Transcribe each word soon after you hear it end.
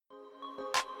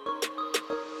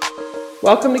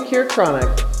Welcome to Cure Chronic,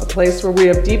 a place where we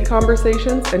have deep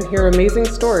conversations and hear amazing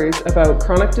stories about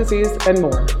chronic disease and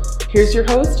more. Here's your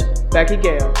host, Becky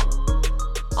Gale.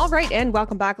 All right, and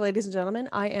welcome back, ladies and gentlemen.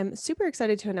 I am super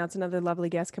excited to announce another lovely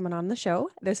guest coming on the show.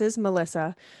 This is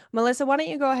Melissa. Melissa, why don't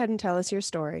you go ahead and tell us your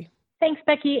story? Thanks,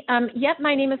 Becky.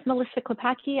 My name is Melissa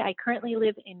Klepacki. I currently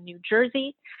live in New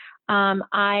Jersey.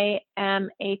 I am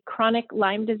a chronic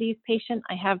Lyme disease patient.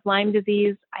 I have Lyme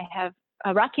disease. I have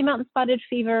Rocky Mountain spotted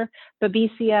fever,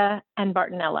 Babesia, and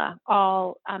Bartonella,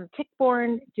 all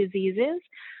tick-borne diseases,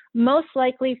 most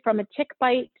likely from a tick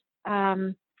bite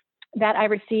that I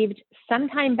received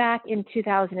sometime back in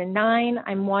 2009.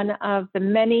 I'm one of the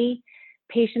many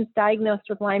patients diagnosed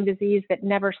with Lyme disease that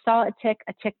never saw a tick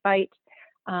bite,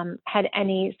 had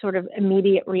any sort of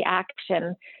immediate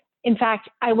reaction. In fact,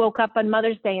 I woke up on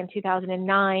Mother's Day in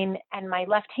 2009 and my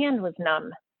left hand was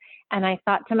numb. And I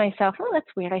thought to myself, oh,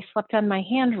 that's weird. I slept on my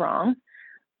hand wrong.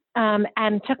 And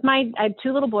I had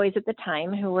two little boys at the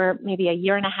time who were maybe a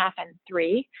year and a half and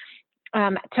 3.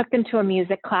 Took them to a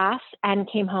music class and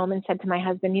came home and said to my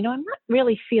husband, I'm not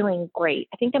really feeling great.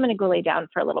 I think I'm going to go lay down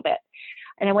for a little bit.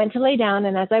 And I went to lay down.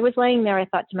 And as I was laying there, I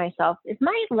thought to myself, is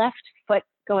my left foot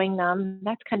going numb?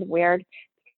 That's kind of weird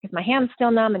because my hand's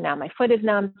still numb and now my foot is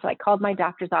numb. So I called my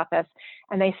doctor's office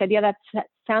and they said, yeah, that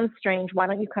sounds strange. Why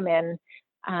don't you come in?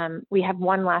 We have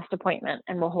one last appointment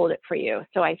and we'll hold it for you.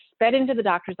 So I sped into the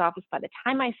doctor's office. By the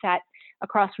time I sat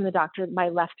across from the doctor, my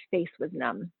left face was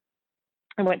numb.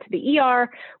 I went to the ER,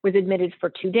 was admitted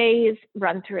for 2 days,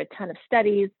 run through a ton of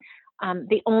studies.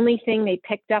 The only thing they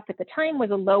picked up at the time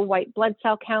was a low white blood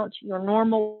cell count. Your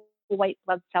normal white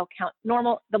blood cell count,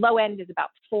 the low end is about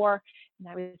 4, and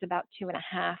I was about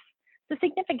 2.5. So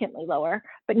significantly lower,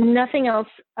 but nothing else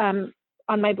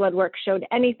on my blood work showed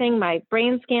anything. My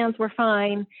brain scans were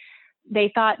fine.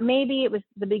 They thought maybe it was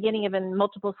the beginning of a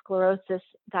multiple sclerosis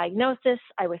diagnosis.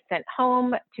 I was sent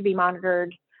home to be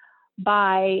monitored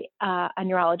by a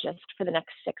neurologist for the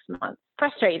next 6 months.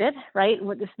 Frustrated, right? It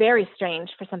was very strange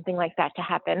for something like that to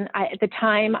happen. At the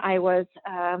time, I was,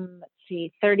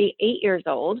 38 years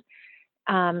old,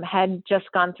 had just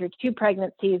gone through 2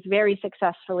 pregnancies very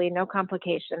successfully, no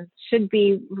complications, should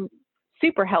be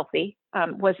super healthy,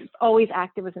 was always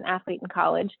active, was an athlete in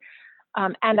college.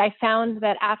 And I found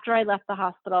that after I left the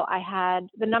hospital,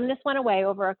 the numbness went away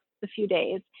over a few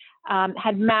days,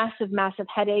 had massive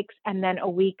headaches, and then a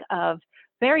week of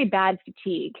very bad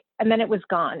fatigue. And then it was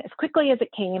gone. As quickly as it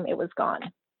came, it was gone.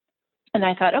 And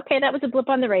I thought, okay, that was a blip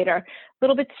on the radar, a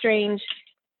little bit strange,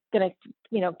 gonna,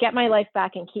 get my life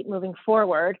back and keep moving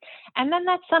forward. And then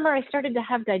that summer, I started to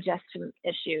have digestion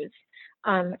issues.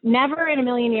 Never in a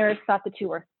million years thought the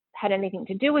two had anything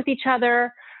to do with each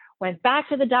other. Went back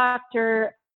to the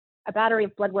doctor, a battery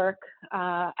of blood work.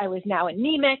 I was now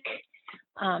anemic.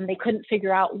 They couldn't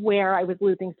figure out where I was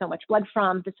losing so much blood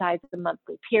from besides the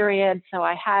monthly period. So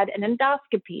I had an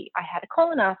endoscopy, I had a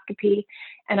colonoscopy,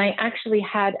 and I actually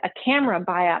had a camera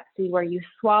biopsy where you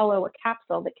swallow a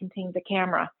capsule that contains a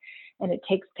camera. And it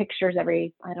takes pictures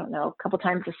every, a couple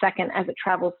times a second as it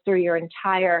travels through your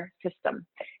entire system.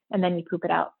 And then you poop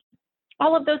it out.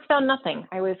 All of those found nothing.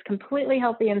 I was completely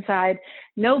healthy inside,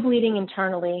 no bleeding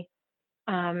internally.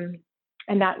 And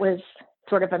that was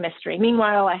sort of a mystery.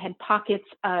 Meanwhile, I had pockets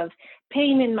of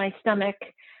pain in my stomach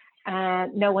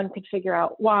and no one could figure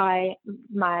out why.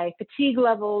 My fatigue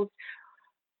levels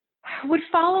would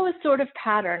follow a sort of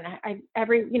pattern.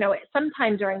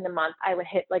 Sometime during the month, I would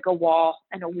hit like a wall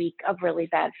and a week of really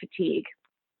bad fatigue.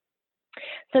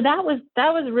 So that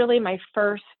was really my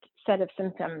first set of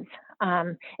symptoms.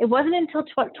 It wasn't until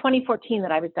 2014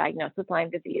 that I was diagnosed with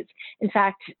Lyme disease. In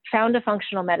fact, found a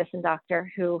functional medicine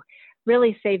doctor who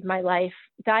really saved my life,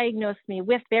 diagnosed me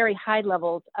with very high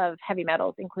levels of heavy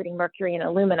metals, including mercury and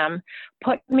aluminum,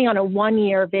 put me on a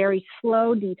 1-year, very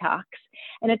slow detox.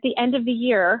 And at the end of the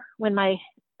year, when my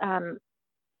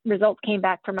results came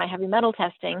back from my heavy metal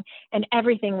testing and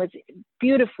everything was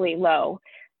beautifully low,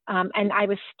 and I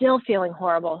was still feeling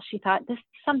horrible, she thought,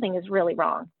 something is really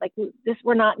wrong. Like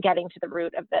we're not getting to the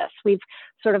root of this. We've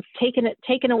sort of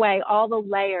taken away all the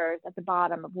layers at the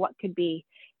bottom of what could be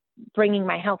bringing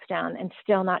my health down and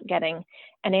still not getting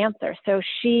an answer. So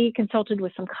she consulted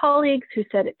with some colleagues who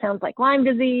said, it sounds like Lyme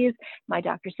disease. My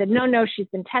doctor said, no, she's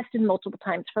been tested multiple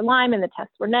times for Lyme and the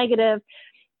tests were negative.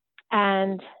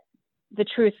 And the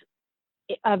truth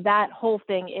of that whole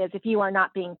thing is if you are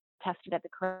not being tested at the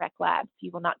correct labs, you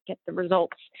will not get the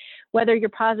results. Whether you're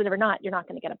positive or not, you're not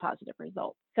going to get a positive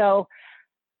result. So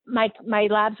my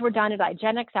labs were done at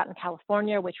IGeneX out in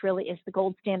California, which really is the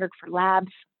gold standard for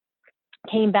labs.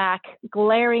 Came back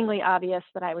glaringly obvious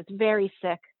that I was very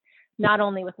sick, not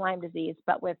only with Lyme disease,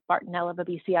 but with Bartonella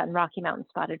babesia and Rocky Mountain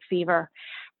spotted fever,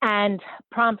 and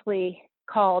promptly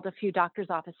called a few doctors'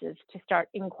 offices to start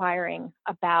inquiring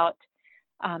about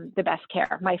the best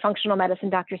care. My functional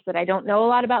medicine doctor said, I don't know a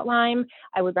lot about Lyme.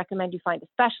 I would recommend you find a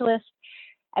specialist.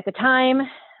 At the time,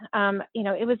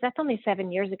 that's only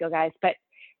 7 years ago, guys, but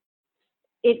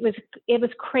it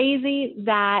was crazy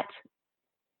that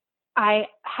I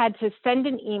had to send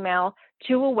an email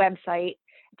to a website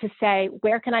to say,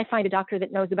 where can I find a doctor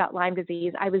that knows about Lyme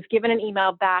disease? I was given an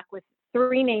email back with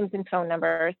 3 names and phone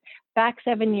numbers. Back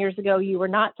 7 years ago, you were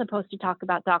not supposed to talk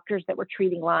about doctors that were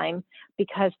treating Lyme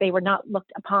because they were not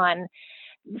looked upon.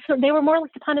 So they were more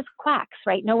looked upon as quacks,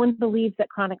 right? No one believed that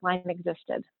chronic Lyme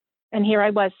existed. And here I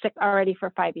was, sick already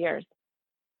for 5 years.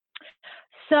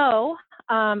 So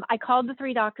I called the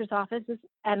 3 doctors' offices,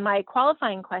 and my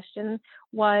qualifying question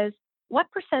was, what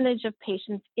percentage of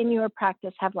patients in your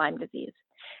practice have Lyme disease?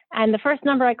 And the first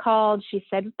number I called, she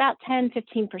said about 10,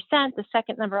 15%. The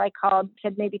second number I called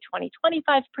said maybe 20,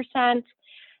 25%.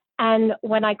 And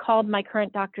when I called my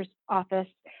current doctor's office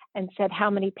and said, how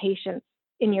many patients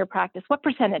in your practice, what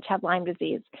percentage have Lyme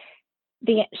disease?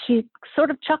 She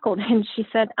sort of chuckled and she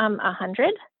said,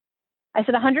 100. I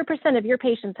said, 100% of your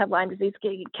patients have Lyme disease.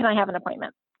 Can I have an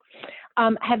appointment?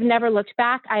 Have never looked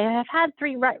back. I have had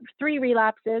three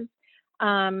relapses.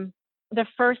 The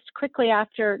first, quickly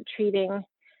after treating,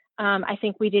 I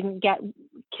think we didn't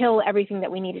kill everything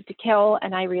that we needed to kill,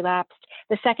 and I relapsed.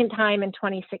 The second time in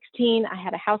 2016, I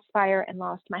had a house fire and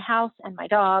lost my house and my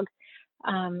dog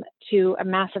to a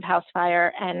massive house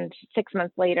fire. And 6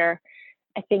 months later,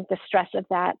 I think the stress of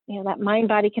that, that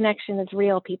mind-body connection is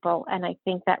real, people. And I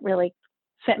think that really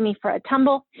sent me for a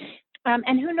tumble.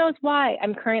 And who knows why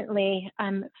I'm currently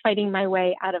fighting my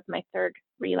way out of my 3rd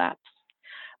relapse.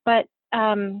 But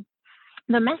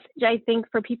the message, I think,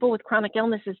 for people with chronic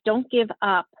illness is don't give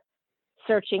up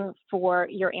searching for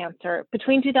your answer.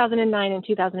 Between 2009 and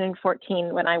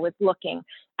 2014, when I was looking,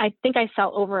 I think I saw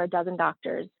over a dozen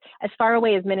doctors as far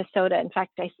away as Minnesota. In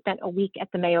fact, I spent a week at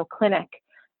the Mayo Clinic.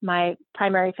 My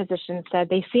primary physician said,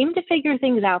 they seem to figure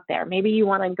things out there. Maybe you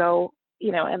want to go,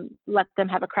 and let them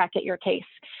have a crack at your case.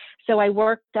 So I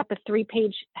worked up a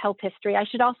 3-page health history. I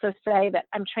should also say that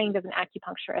I'm trained as an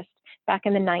acupuncturist. Back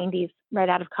in the 90s, right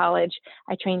out of college,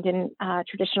 I trained in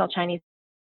traditional Chinese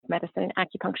medicine and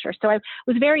acupuncture. So I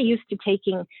was very used to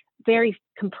taking very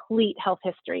complete health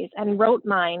histories and wrote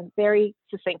mine very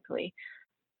succinctly.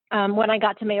 When I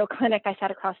got to Mayo Clinic, I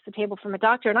sat across the table from a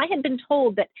doctor, and I had been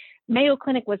told that Mayo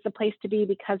Clinic was the place to be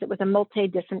because it was a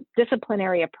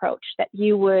multidisciplinary approach, that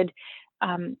you would,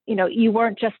 you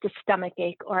weren't just a stomach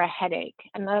ache or a headache.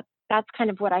 And that's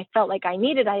kind of what I felt like I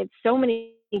needed. I had so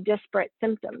many disparate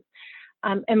symptoms.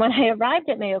 And when I arrived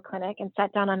at Mayo Clinic and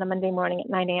sat down on a Monday morning at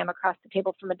 9 a.m. across the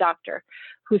table from a doctor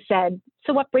who said,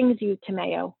 so what brings you to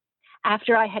Mayo?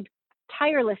 After I had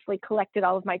tirelessly collected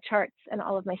all of my charts and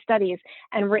all of my studies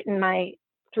and written my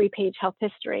 3-page health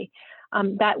history,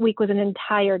 that week was an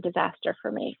entire disaster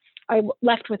for me. I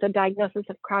left with a diagnosis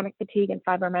of chronic fatigue and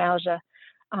fibromyalgia,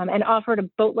 and offered a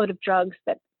boatload of drugs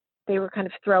that they were kind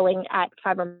of throwing at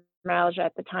fibromyalgia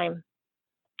at the time,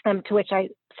 to which I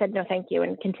said no thank you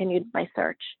and continued my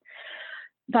search.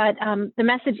 But the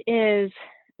message is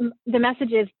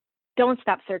don't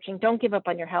stop searching. Don't give up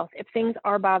on your health. If things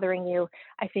are bothering you,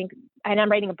 I think, and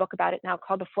I'm writing a book about it now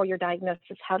called Before Your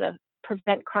Diagnosis, How to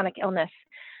Prevent Chronic Illness.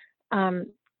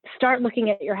 Start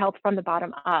looking at your health from the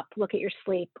bottom up. Look at your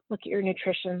sleep, look at your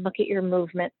nutrition, look at your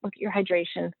movement, look at your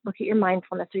hydration, look at your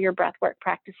mindfulness or your breathwork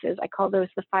practices. I call those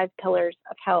the 5 pillars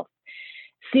of health.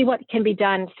 See what can be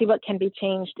done, see what can be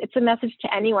changed. It's a message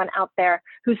to anyone out there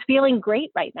who's feeling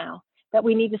great right now, that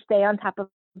we need to stay on top of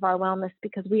our wellness,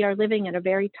 because we are living in a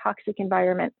very toxic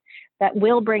environment that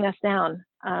will bring us down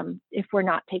if we're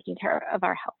not taking care of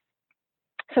our health.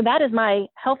 So that is my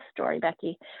health story,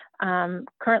 Becky.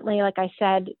 Currently, like I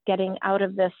said, getting out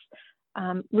of this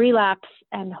relapse,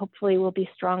 and hopefully we'll be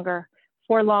stronger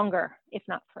for longer, if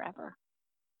not forever.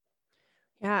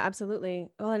 Yeah, absolutely.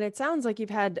 Well, and it sounds like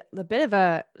you've had a bit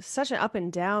of such an up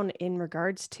and down in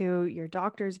regards to your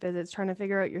doctor's visits, trying to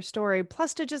figure out your story,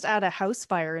 plus to just add a house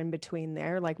fire in between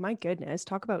there. Like, my goodness,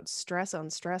 talk about stress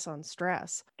on stress on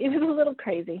stress. It was a little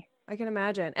crazy. I can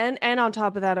imagine. And on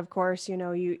top of that, of course,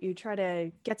 you try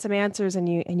to get some answers, and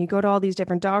you go to all these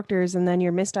different doctors, and then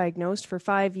you're misdiagnosed for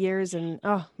 5 years. And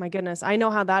oh my goodness, I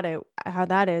know how that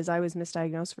is. I was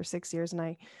misdiagnosed for 6 years, and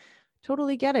I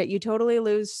totally get it. You totally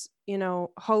lose,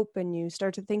 hope, and you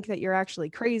start to think that you're actually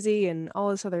crazy and all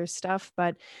this other stuff.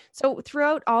 But so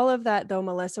throughout all of that though,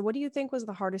 Melissa, what do you think was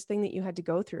the hardest thing that you had to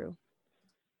go through?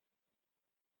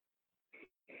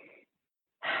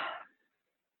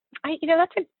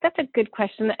 That's a good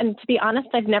question. And to be honest,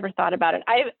 I've never thought about it.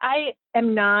 I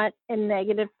am not a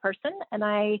negative person, and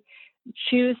I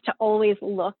choose to always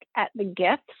look at the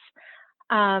gifts.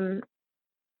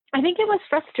 I think it was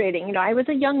frustrating. I was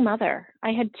a young mother.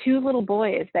 I had two little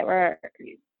boys that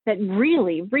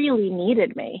really, really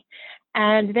needed me.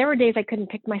 And there were days I couldn't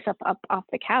pick myself up off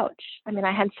the couch. I mean,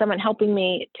 I had someone helping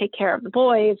me take care of the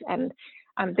boys. And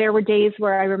there were days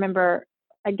where I remember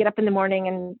I'd get up in the morning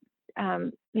and,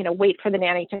 wait for the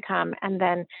nanny to come and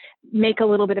then make a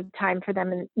little bit of time for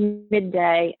them in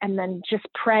midday, and then just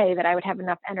pray that I would have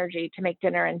enough energy to make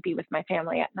dinner and be with my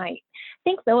family at night. I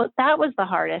think that was the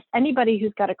hardest. Anybody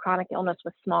who's got a chronic illness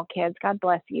with small kids, God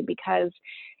bless you, because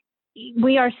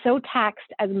we are so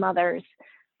taxed as mothers,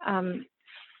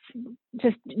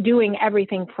 just doing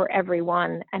everything for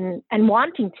everyone and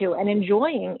wanting to and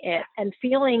enjoying it and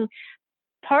feeling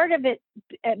part of it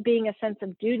being a sense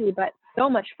of duty, but so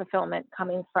much fulfillment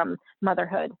coming from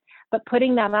motherhood. But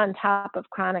putting that on top of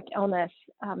chronic illness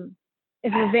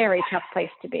is a very tough place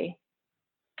to be.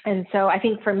 And so I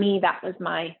think for me, that was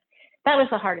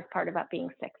the hardest part about being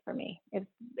sick for me,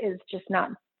 is just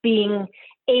not being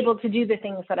able to do the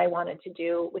things that I wanted to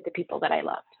do with the people that I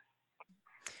loved.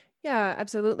 Yeah,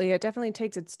 absolutely. It definitely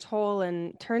takes its toll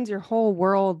and turns your whole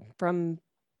world from,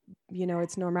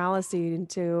 its normalcy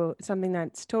into something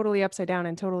that's totally upside down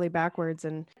and totally backwards.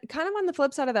 And kind of on the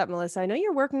flip side of that, Melissa, I know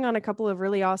you're working on a couple of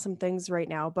really awesome things right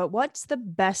now, but what's the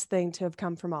best thing to have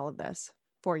come from all of this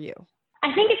for you?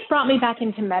 I think it's brought me back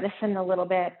into medicine a little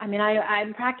bit. I mean,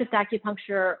 I practiced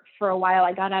acupuncture for a while.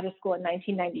 I got out of school in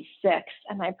 1996,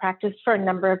 and I practiced for a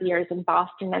number of years in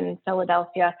Boston and in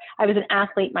Philadelphia. I was an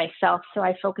athlete myself, so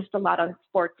I focused a lot on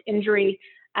sports injury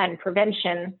and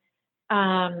prevention.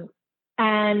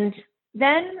 And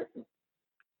then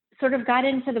sort of got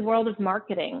into the world of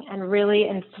marketing and really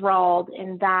enthralled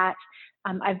in that.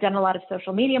 I've done a lot of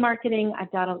social media marketing.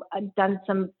 I've done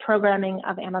some programming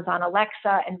of Amazon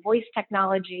Alexa and voice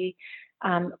technology,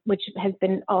 which has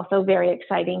been also very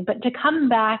exciting. But to come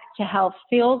back to health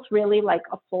feels really like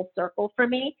a full circle for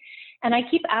me. And I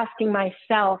keep asking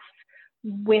myself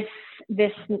with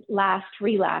this last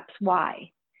relapse, why?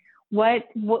 What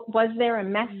was there a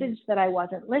message that I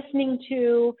wasn't listening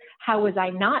to? How was I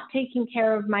not taking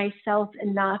care of myself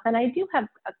enough? And I do have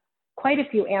quite a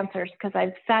few answers because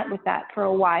I've sat with that for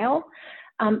a while.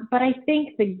 But I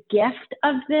think the gift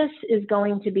of this is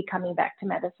going to be coming back to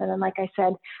medicine. And like I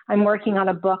said, I'm working on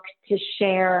a book to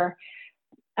share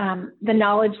the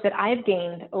knowledge that I've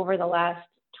gained over the last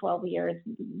 12 years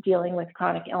dealing with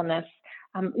chronic illness.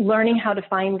 Learning how to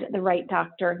find the right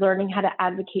doctor, learning how to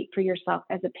advocate for yourself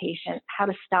as a patient, how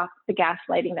to stop the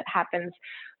gaslighting that happens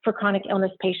for chronic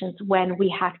illness patients when we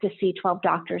have to see 12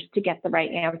 doctors to get the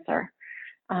right answer.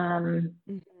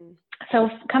 So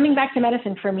coming back to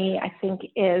medicine for me, I think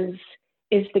is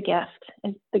the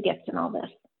gift in all this.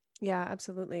 Yeah,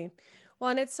 absolutely. Well,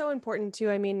 and it's so important too.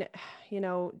 I mean,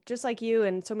 just like you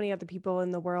and so many other people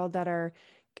in the world that are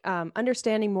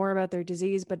understanding more about their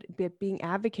disease, but being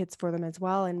advocates for them as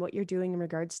well. And what you're doing in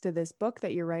regards to this book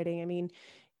that you're writing, I mean,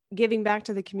 giving back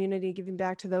to the community, giving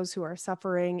back to those who are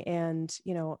suffering. And,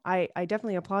 I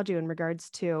definitely applaud you in regards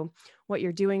to what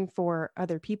you're doing for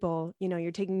other people.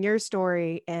 You're taking your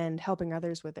story and helping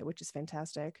others with it, which is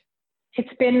fantastic.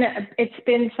 It's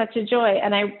been such a joy.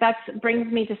 And that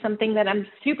brings me to something that I'm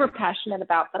super passionate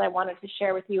about that I wanted to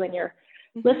share with you and your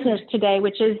listeners today,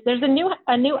 which is there's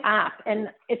a new app, and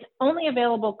it's only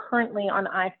available currently on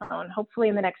iPhone. Hopefully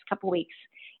in the next couple of weeks,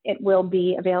 it will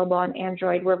be available on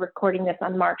Android. We're recording this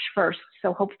on March 1st.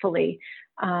 So hopefully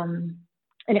in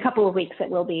a couple of weeks, it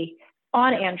will be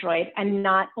on Android and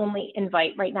not only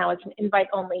invite. Right now, it's an invite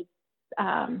only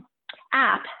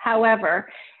app. However,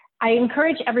 I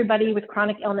encourage everybody with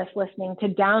chronic illness listening to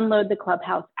download the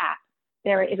Clubhouse app.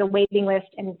 There is a waiting list,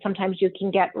 and sometimes you can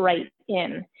get right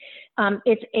in.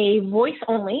 It's a voice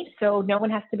only, so no one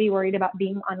has to be worried about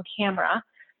being on camera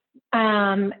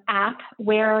app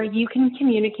where you can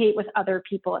communicate with other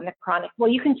people in the chronic.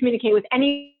 Well, you can communicate with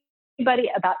anybody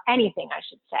about anything, I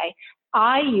should say.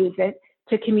 I use it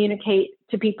to communicate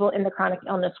to people in the chronic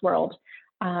illness world.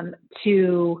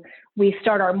 We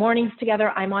start our mornings together.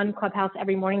 I'm on Clubhouse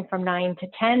every morning from 9 to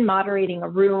 10, moderating a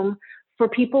room for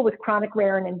people with chronic,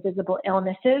 rare, and invisible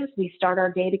illnesses. We start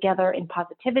our day together in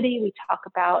positivity. We talk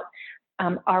about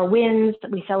our wins.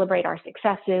 We celebrate our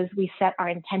successes. We set our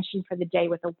intention for the day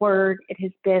with a word. It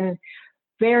has been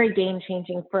very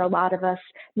game-changing for a lot of us,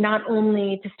 not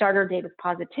only to start our day with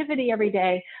positivity every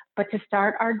day, but to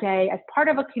start our day as part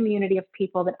of a community of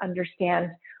people that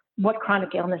understand what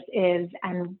chronic illness is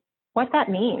and what that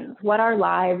means, what our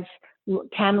lives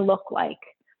can look like.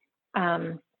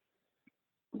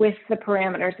 with the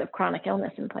parameters of chronic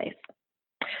illness in place.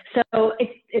 So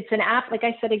it's an app, like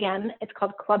I said again, it's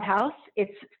called Clubhouse.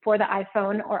 It's for the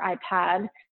iPhone or iPad,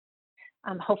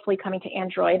 hopefully coming to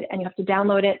Android, and you have to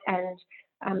download it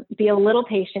and be a little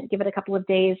patient, give it a couple of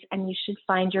days, and you should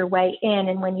find your way in.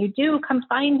 And when you do, come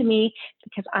find me,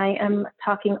 because I am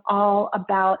talking all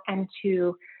about and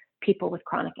to people with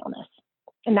chronic illness.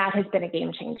 And that has been a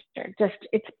game changer.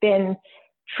 It's been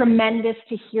tremendous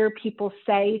to hear people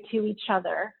say to each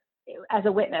other as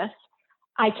a witness,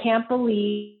 I can't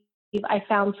believe I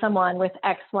found someone with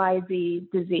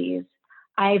XYZ disease.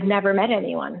 I've never met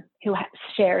anyone who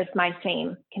shares my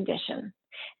same condition.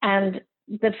 And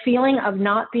the feeling of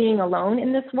not being alone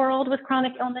in this world with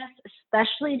chronic illness,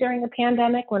 especially during the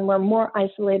pandemic when we're more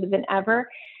isolated than ever,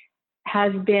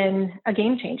 has been a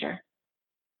game changer.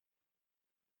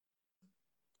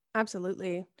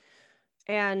 Absolutely.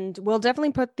 And we'll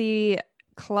definitely put the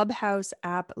Clubhouse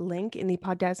app link in the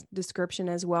podcast description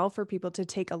as well for people to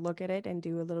take a look at it and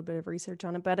do a little bit of research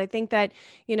on it. But I think that,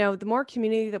 the more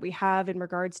community that we have in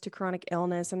regards to chronic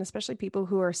illness, and especially people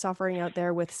who are suffering out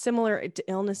there with similar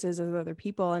illnesses as other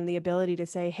people, and the ability to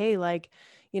say, hey,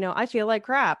 I feel like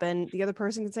crap. And the other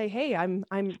person can say, hey, I'm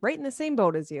right in the same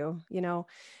boat as you,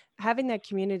 having that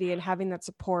community and having that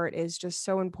support is just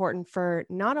so important for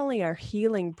not only our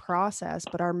healing process,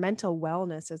 but our mental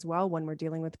wellness as well when we're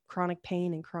dealing with chronic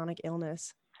pain and chronic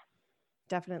illness.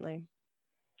 Definitely.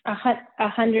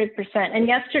 100%. And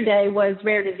yesterday was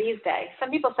Rare Disease Day.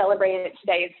 Some people celebrate it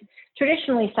today. It's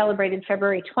traditionally celebrated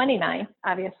February 29th.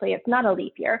 Obviously, it's not a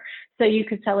leap year, so you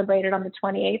could celebrate it on the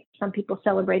 28th. Some people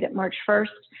celebrate it March 1st.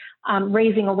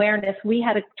 Raising awareness. We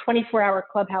had a 24-hour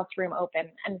Clubhouse room open,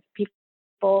 and people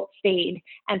stayed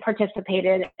and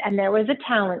participated, and there was a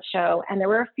talent show, and there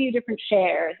were a few different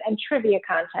shares and trivia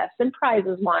contests and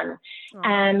prizes won.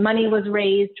 And money was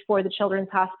raised for the Children's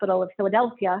Hospital of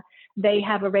Philadelphia. They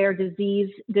have a rare disease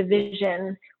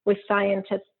division with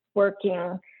scientists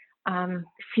working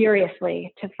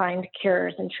furiously to find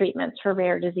cures and treatments for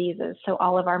rare diseases. So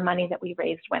all of our money that we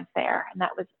raised went there, and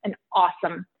that was an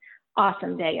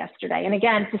awesome day yesterday, and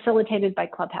again facilitated by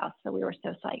Clubhouse, so we were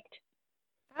so psyched.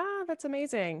 That's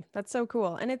amazing. That's so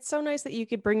cool. And it's so nice that you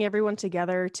could bring everyone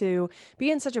together to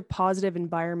be in such a positive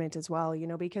environment as well,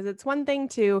 because it's one thing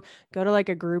to go to like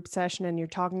a group session and you're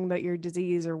talking about your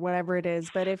disease or whatever it is.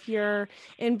 But if you're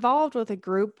involved with a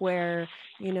group where,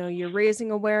 you're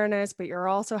raising awareness, but you're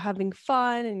also having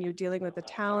fun and you're dealing with a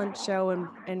talent show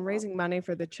and raising money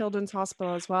for the Children's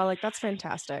Hospital as well, that's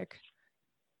fantastic.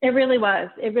 It really was.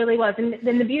 And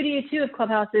then the beauty too of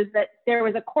Clubhouse is that there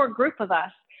was a core group of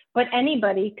us, but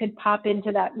anybody could pop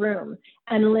into that room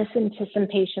and listen to some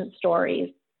patient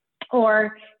stories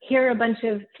or hear a bunch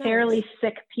of fairly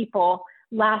sick people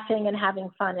laughing and having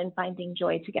fun and finding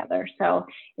joy together. So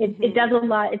it does a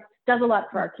lot. It does a lot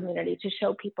for our community to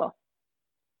show people.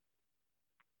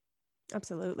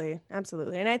 Absolutely.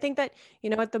 And I think that,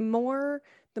 the more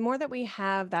that we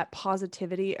have that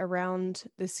positivity around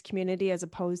this community, as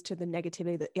opposed to the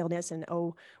negativity, the illness and,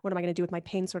 oh, what am I going to do with my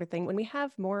pain sort of thing? When we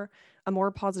have a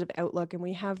more positive outlook and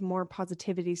we have more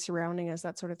positivity surrounding us,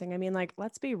 that sort of thing. I mean,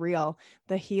 let's be real.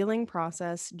 The healing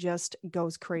process just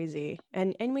goes crazy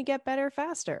and we get better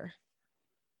faster.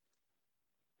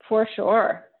 For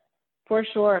sure.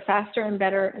 Faster and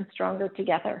better and stronger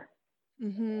together.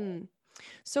 Mm-hmm.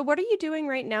 So what are you doing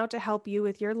right now to help you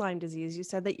with your Lyme disease? You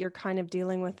said that you're kind of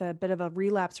dealing with a bit of a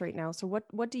relapse right now. So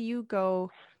what do you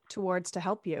go towards to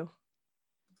help you?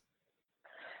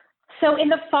 So in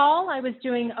the fall, I was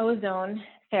doing ozone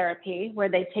therapy, where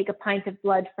they take a pint of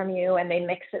blood from you and they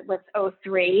mix it with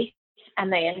O3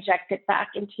 and they inject it back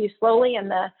into you slowly. And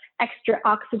the extra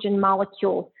oxygen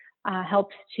molecule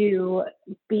helps to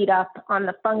beat up on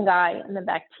the fungi and the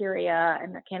bacteria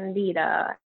and the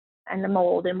candida and the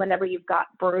mold and whatever you've got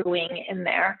brewing in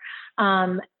there.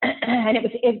 And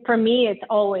for me, it's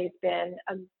always been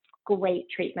a great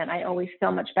treatment. I always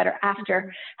feel much better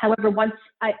after. However, once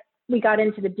we got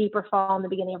into the deeper fall and the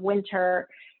beginning of winter,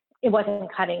 it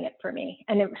wasn't cutting it for me.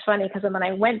 And it was funny because when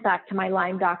I went back to my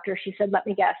Lyme doctor, she said, let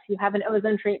me guess, you have an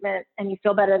ozone treatment and you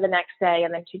feel better the next day.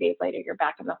 And then 2 days later, you're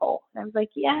back in the hole. And I was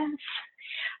like, yes.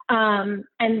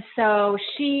 And so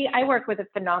I work with a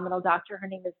phenomenal doctor. Her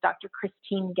name is Dr.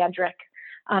 Christine Gedrick.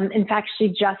 In fact, she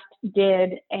just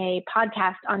did a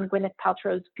podcast on Gwyneth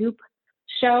Paltrow's Goop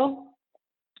show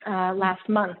last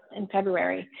month in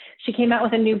February. She came out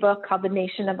with a new book called The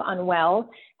Nation of Unwell,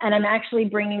 and I'm actually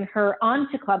bringing her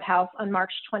onto Clubhouse on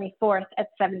March 24th at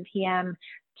 7 p.m.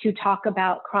 to talk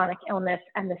about chronic illness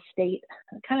and the state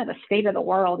of the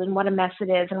world and what a mess it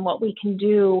is and what we can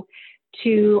do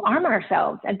to arm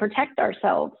ourselves and protect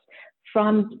ourselves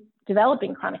from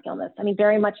developing chronic illness. I mean,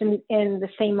 very much in the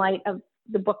same light of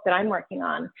the book that I'm working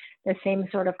on, the same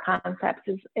sort of concepts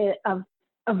of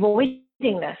avoiding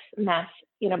this mess,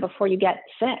 before you get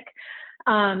sick.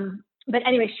 But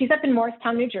anyway, she's up in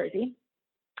Morristown, New Jersey,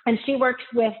 and she works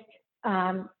with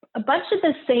a bunch of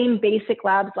the same basic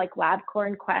labs like LabCorp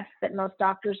and Quest that most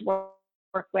doctors work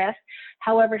with.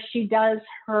 However, she does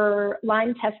her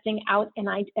Lyme testing out in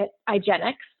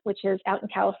IGeneX, which is out in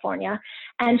California.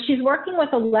 And she's working with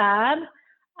a lab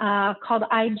called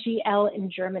IGL in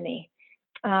Germany.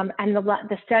 And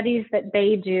the studies that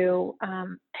they do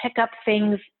pick up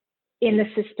things in the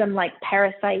system like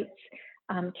parasites,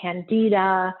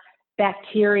 candida,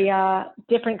 bacteria,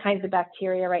 different kinds of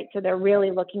bacteria, right? So they're really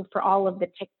looking for all of the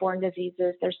tick-borne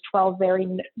diseases. There's 12 very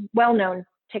well-known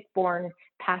tick-borne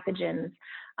pathogens,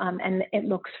 and it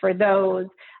looks for those,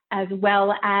 as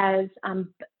well as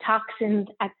toxins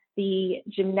at the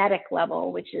genetic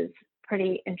level, which is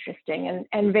pretty interesting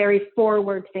and very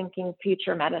forward-thinking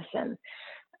future medicine.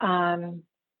 And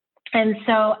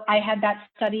so I had that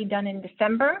study done in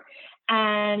December,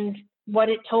 and what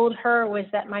it told her was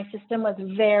that my system was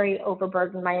very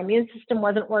overburdened. My immune system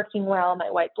wasn't working well. My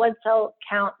white blood cell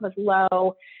count was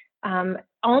low,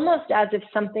 almost as if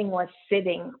something was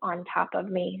sitting on top of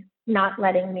me, not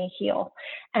letting me heal.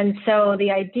 And so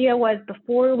the idea was,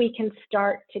 before we can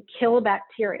start to kill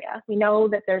bacteria, we know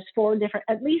that there's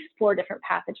at least four different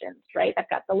pathogens, right? I've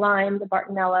got the Lyme, the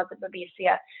Bartonella, the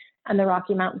Babesia, and the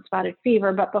Rocky Mountain spotted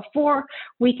fever. But before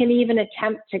we can even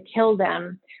attempt to kill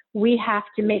them, we have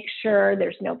to make sure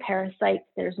there's no parasites,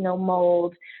 there's no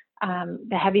mold,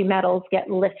 the heavy metals get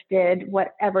lifted,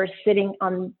 whatever's sitting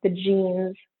on the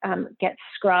genes gets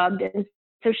scrubbed. And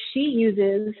so she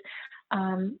uses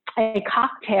a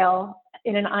cocktail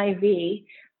in an IV.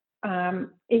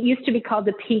 It used to be called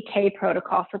the PK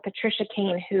protocol for Patricia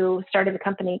Kane, who started a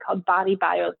company called Body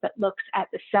Bios that looks at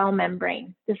the cell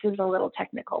membrane. This is a little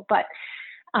technical, but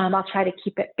I'll try to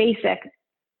keep it basic.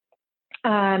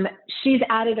 She's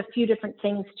added a few different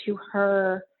things to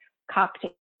her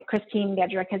cocktail. Christine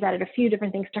Gedrick has added a few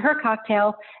different things to her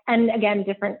cocktail, and again,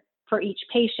 different for each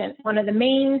patient. One of the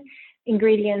main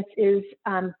ingredients is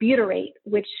butyrate,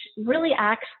 which really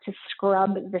acts to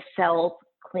scrub the cells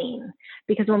clean.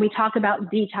 Because when we talk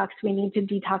about detox, we need to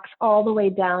detox all the way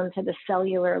down to the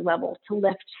cellular level to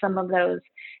lift some of those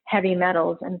heavy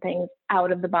metals and things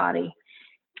out of the body.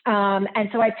 And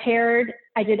so I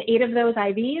did 8 of those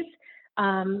IVs,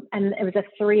 and it was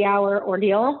a 3-hour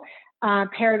ordeal,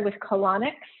 paired with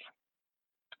colonics,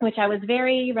 which I was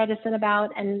very reticent about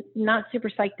and not super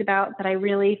psyched about, but I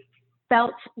really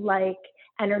felt like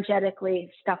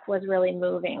energetically stuff was really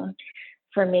moving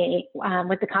for me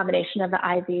with the combination of the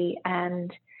IV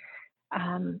and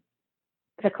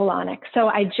the colonic. So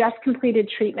I just completed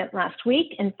treatment last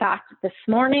week. In fact, this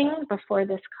morning before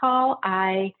this call,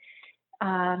 I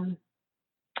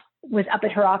was up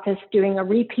at her office doing a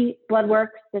repeat blood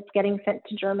work that's getting sent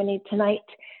to Germany tonight.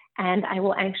 And I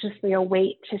will anxiously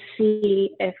await to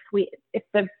see if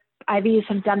the IVs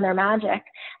have done their magic.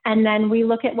 And then we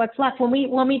look at what's left. When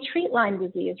we treat Lyme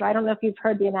disease, or I don't know if you've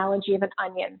heard the analogy of an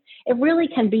onion, it really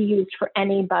can be used for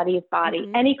anybody's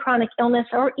body, any chronic illness,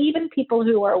 or even people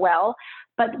who are well.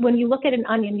 But when you look at an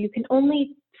onion, you can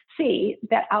only see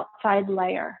that outside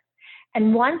layer.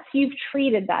 And once you've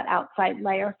treated that outside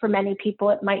layer, for many people,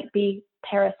 it might be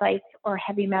parasites or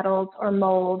heavy metals or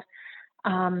mold.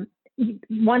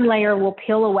 One layer will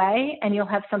peel away and you'll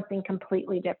have something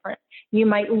completely different. You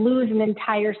might lose an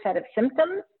entire set of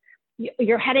symptoms.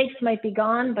 Your headaches might be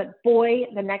gone, but boy,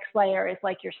 the next layer is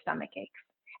like your stomach aches.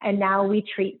 And now we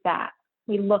treat that.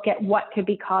 We look at what could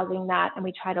be causing that and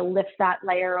we try to lift that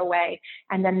layer away.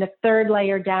 And then the third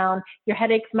layer down, your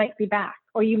headaches might be back,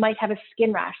 or you might have a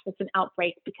skin rash that's an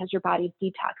outbreak because your body's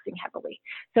detoxing heavily.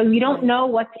 So you don't know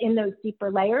what's in those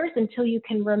deeper layers until you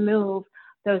can remove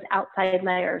those outside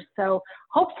layers. So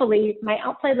hopefully my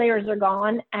outside layers are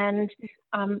gone and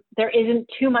there isn't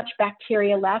too much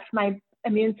bacteria left. My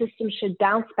immune system should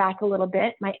bounce back a little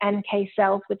bit. My NK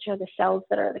cells, which are the cells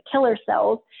that are the killer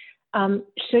cells,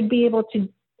 should be able to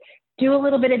do a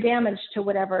little bit of damage to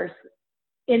whatever's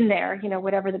in there,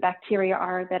 whatever the bacteria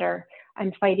are that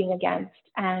I'm fighting against.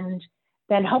 And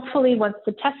then hopefully once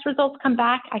the test results come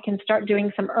back, I can start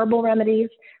doing some herbal remedies.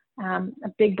 A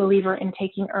big believer in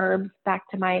taking herbs, back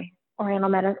to my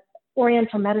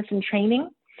oriental medicine training,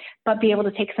 but be able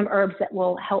to take some herbs that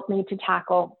will help me to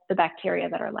tackle the bacteria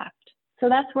that are left. So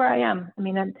that's where I am. I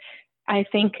mean, I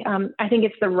think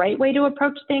it's the right way to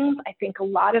approach things. I think a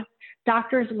lot of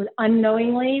doctors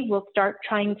unknowingly will start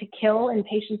trying to kill in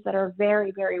patients that are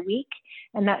very, very weak,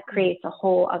 and that creates a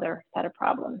whole other set of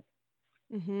problems.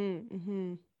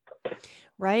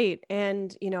 Right.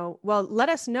 And, well,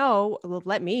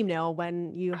 let me know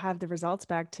when you have the results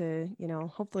back to,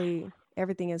 hopefully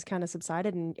everything is kind of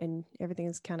subsided and everything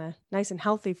is kind of nice and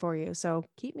healthy for you. So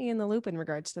keep me in the loop in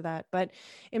regards to that. But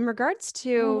in regards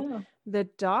to Yeah. the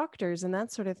doctors and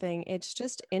that sort of thing, it's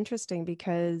just interesting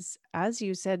because as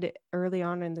you said early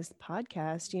on in this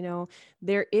podcast,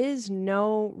 there is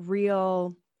no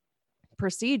real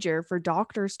procedure for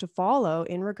doctors to follow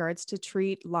in regards to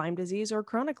treat Lyme disease or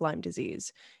chronic Lyme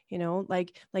disease.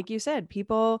 Like you said,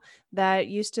 people that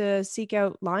used to seek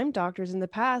out Lyme doctors in the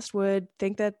past would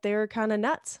think that they're kind of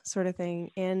nuts, sort of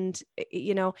thing. And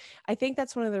I think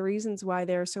that's one of the reasons why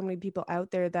there are so many people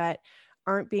out there that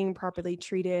aren't being properly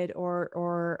treated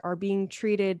or are being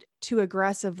treated too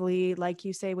aggressively, like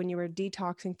you say, when you were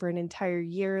detoxing for an entire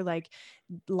year. Like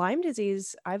Lyme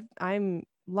disease, I'm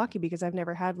lucky because I've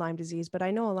never had Lyme disease, but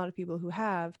I know a lot of people who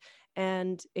have,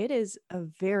 and it is a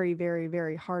very, very,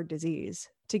 very hard disease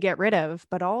to get rid of,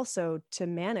 but also to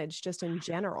manage just in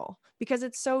general, because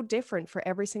it's so different for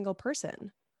every single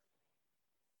person.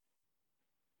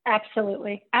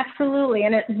 Absolutely. Absolutely.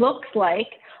 And it looks like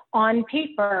on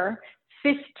paper,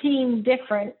 15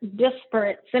 different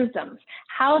disparate symptoms.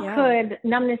 How could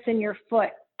numbness in your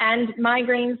foot and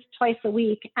migraines twice a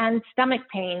week and stomach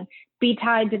pain be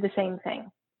tied to the same thing?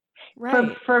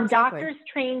 Right. For exactly. doctors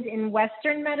trained in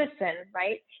Western medicine,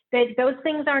 right, those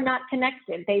things are not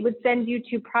connected. They would send you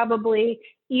to probably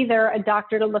either a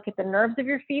doctor to look at the nerves of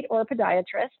your feet or a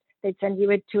podiatrist. They'd send you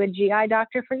to a GI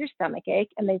doctor for your stomach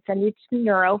ache, and they'd send you to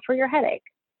neuro for your headache.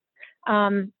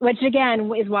 Which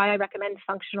again is why I recommend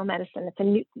functional medicine. It's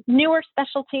a newer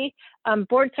specialty.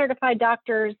 Board certified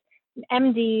doctors,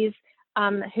 MDs,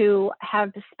 who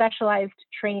have specialized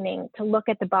training to look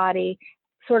at the body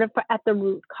sort of at the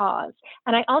root cause.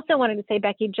 And I also wanted to say,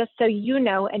 Becky, just so you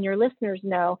know and your listeners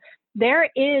know,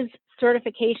 there is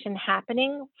certification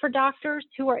happening for doctors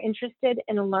who are interested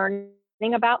in learning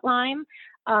about Lyme.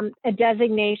 A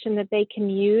designation that they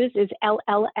can use is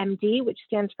LLMD, which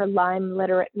stands for Lyme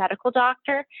Literate Medical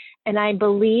Doctor. And I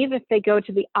believe if they go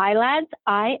to the ILADS,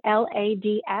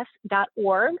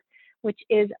 ILADS.org, which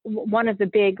is one of the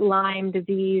big Lyme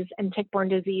disease and tick-borne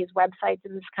disease websites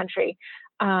in this country,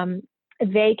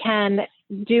 they can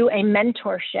do a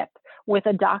mentorship with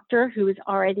a doctor who is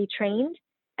already trained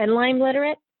and Lyme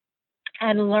literate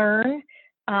and learn.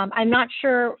 I'm not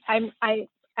sure, I'm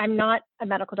not a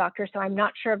medical doctor, so I'm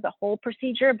not sure of the whole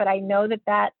procedure, but I know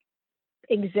that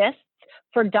exists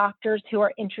for doctors who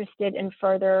are interested in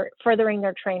furthering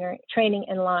their training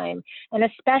in Lyme, and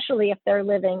especially if they're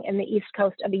living in the East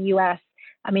Coast of the US.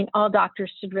 I mean, all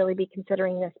doctors should really be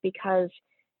considering this because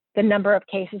the number of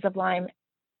cases of Lyme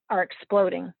are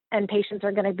exploding and patients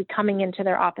are going to be coming into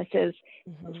their offices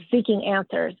seeking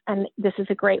answers. And this is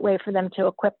a great way for them to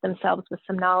equip themselves with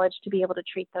some knowledge to be able to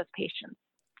treat those patients.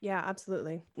 Yeah,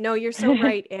 absolutely. No, you're so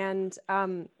right. And,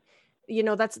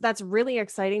 that's really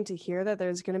exciting to hear that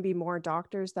there's going to be more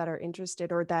doctors that are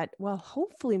interested, or that, well,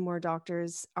 hopefully more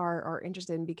doctors are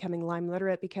interested in becoming Lyme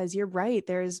literate, because you're right.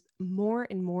 There's more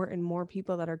and more and more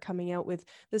people that are coming out with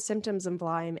the symptoms of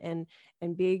Lyme and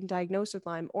being diagnosed with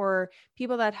Lyme, or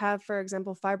people that have, for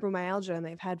example, fibromyalgia, and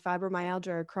they've had fibromyalgia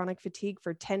or chronic fatigue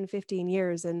for 10, 15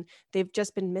 years, and they've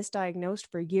just been misdiagnosed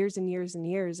for years and years and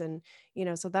years. And,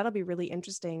 so that'll be really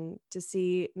interesting to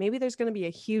see. Maybe there's going to be a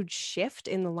huge shift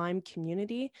in the Lyme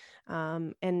community,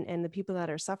 and the people that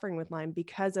are suffering with Lyme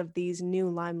because of these new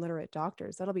Lyme literate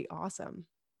doctors. That'll be awesome.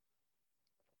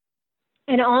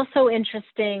 And also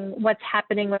interesting what's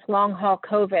happening with long haul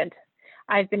COVID.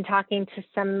 I've been talking to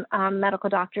some medical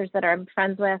doctors that I'm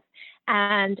friends with,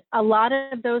 and a lot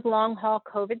of those long haul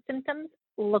COVID symptoms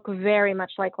look very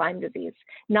much like Lyme disease.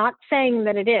 Not saying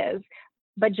that it is,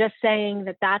 but just saying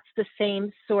that that's the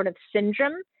same sort of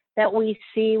syndrome that we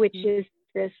see, which is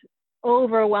this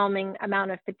overwhelming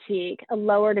amount of fatigue, a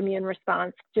lowered immune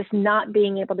response, just not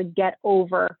being able to get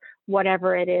over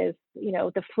whatever it is,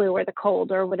 the flu or the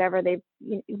cold or whatever the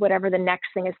next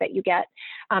thing is that you get.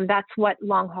 That's what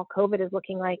long haul COVID is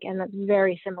looking like, and that's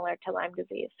very similar to Lyme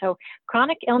disease. So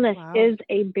chronic illness is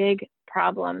a big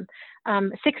problem.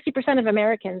 60% of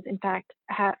Americans, in fact,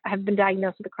 have been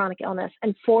diagnosed with a chronic illness,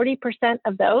 and 40%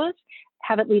 of those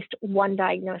have at least one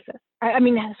diagnosis.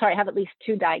 Have at least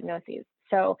two diagnoses.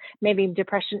 So maybe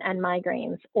depression and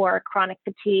migraines, or chronic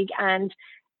fatigue and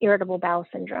irritable bowel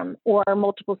syndrome, or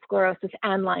multiple sclerosis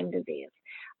and Lyme disease.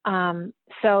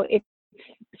 So it's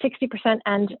 60%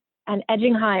 and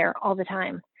edging higher all the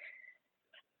time.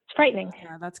 It's frightening.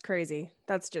 Yeah, that's crazy.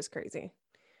 That's just crazy.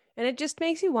 And it just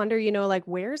makes you wonder,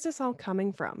 where is this all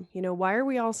coming from? Why are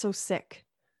we all so sick?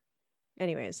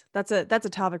 Anyways, that's a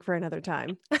topic for another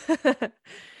time.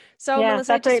 So Yeah,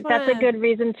 Melissa, that's a good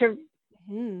reason to.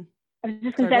 Hmm. I was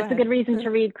just going to say that's a good reason to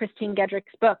read Christine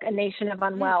Gedrick's book, A Nation of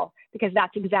Unwell, because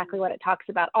that's exactly what it talks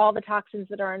about, all the toxins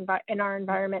that are in our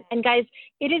environment. And guys,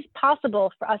 it is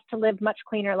possible for us to live much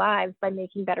cleaner lives by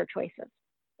making better choices.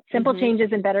 Simple changes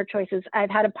and better choices.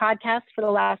 I've had a podcast for the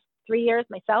last 3 years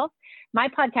myself. My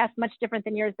podcast, much different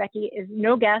than yours, Becky, is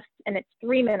no guests, and it's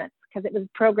 3 minutes because it was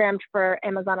programmed for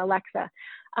Amazon Alexa.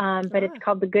 But it's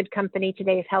called The Good Company,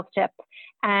 Today's Health Tip.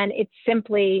 And it's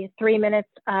simply 3 minutes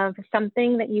of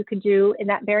something that you could do in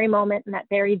that very moment, in that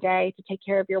very day, to take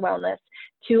care of your wellness,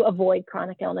 to avoid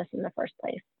chronic illness in the first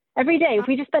place. Every day, if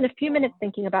we just spend a few minutes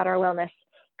thinking about our wellness,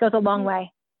 it goes a long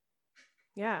way.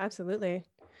 Yeah, absolutely.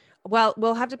 Well,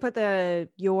 we'll have to put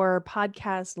your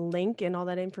podcast link and all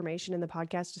that information in the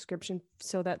podcast description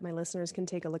so that my listeners can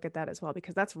take a look at that as well,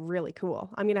 because that's really cool.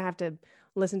 I'm going to have to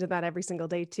listen to that every single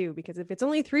day too, because if it's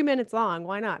only 3 minutes long,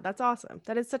 why not? That's awesome.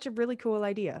 That is such a really cool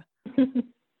idea.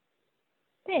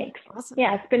 Thanks. Awesome.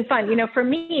 Yeah, it's been fun. You know, for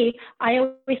me, I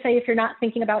always say if you're not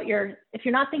thinking about your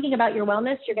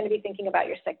wellness, you're going to be thinking about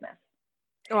your sickness.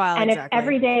 Well, and exactly. if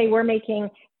every day we're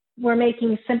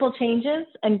making simple changes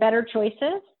and better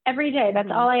choices every day,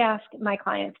 that's all I ask my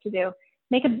clients to do.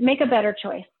 Make a better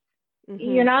choice.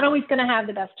 You're not always going to have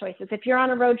the best choices. If you're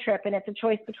on a road trip and it's a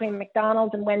choice between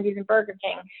McDonald's and Wendy's and Burger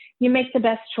King, you make the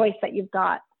best choice that you've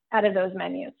got out of those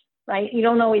menus, right? You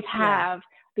don't always have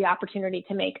the opportunity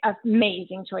to make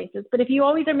amazing choices. But if you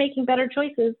always are making better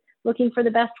choices, looking for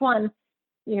the best one,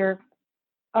 you're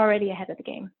already ahead of the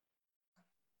game.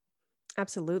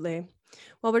 Absolutely.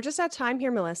 Well, we're just at time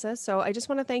here, Melissa. So I just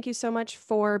want to thank you so much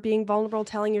for being vulnerable,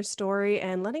 telling your story,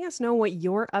 and letting us know what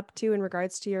you're up to in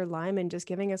regards to your Lyme, and just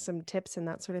giving us some tips and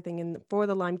that sort of thing for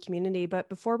the Lyme community. But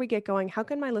before we get going, how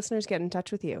can my listeners get in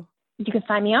touch with you? You can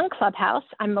find me on Clubhouse.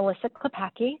 I'm Melissa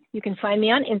Klepacki. You can find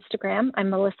me on Instagram. I'm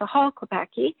Melissa Hall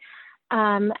Klepacki.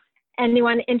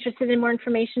 Anyone interested in more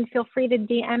information, feel free to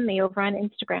DM me over on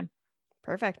Instagram.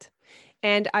 Perfect.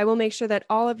 And I will make sure that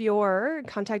all of your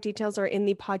contact details are in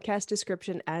the podcast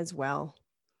description as well.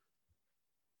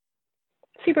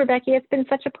 Super, Becky. It's been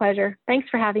such a pleasure. Thanks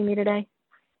for having me today.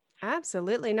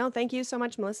 Absolutely. No, thank you so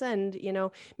much, Melissa. And,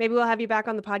 maybe we'll have you back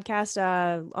on the podcast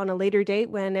on a later date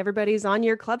when everybody's on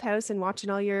your Clubhouse and watching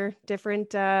all your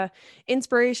different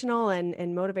inspirational and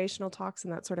motivational talks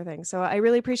and that sort of thing. So I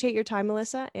really appreciate your time,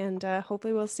 Melissa, and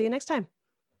hopefully we'll see you next time.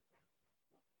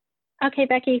 Okay,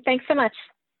 Becky. Thanks so much.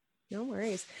 No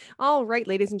worries. All right,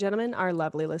 ladies and gentlemen, our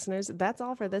lovely listeners, that's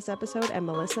all for this episode, and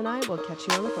Melissa and I will catch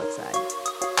you on the flip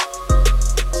side.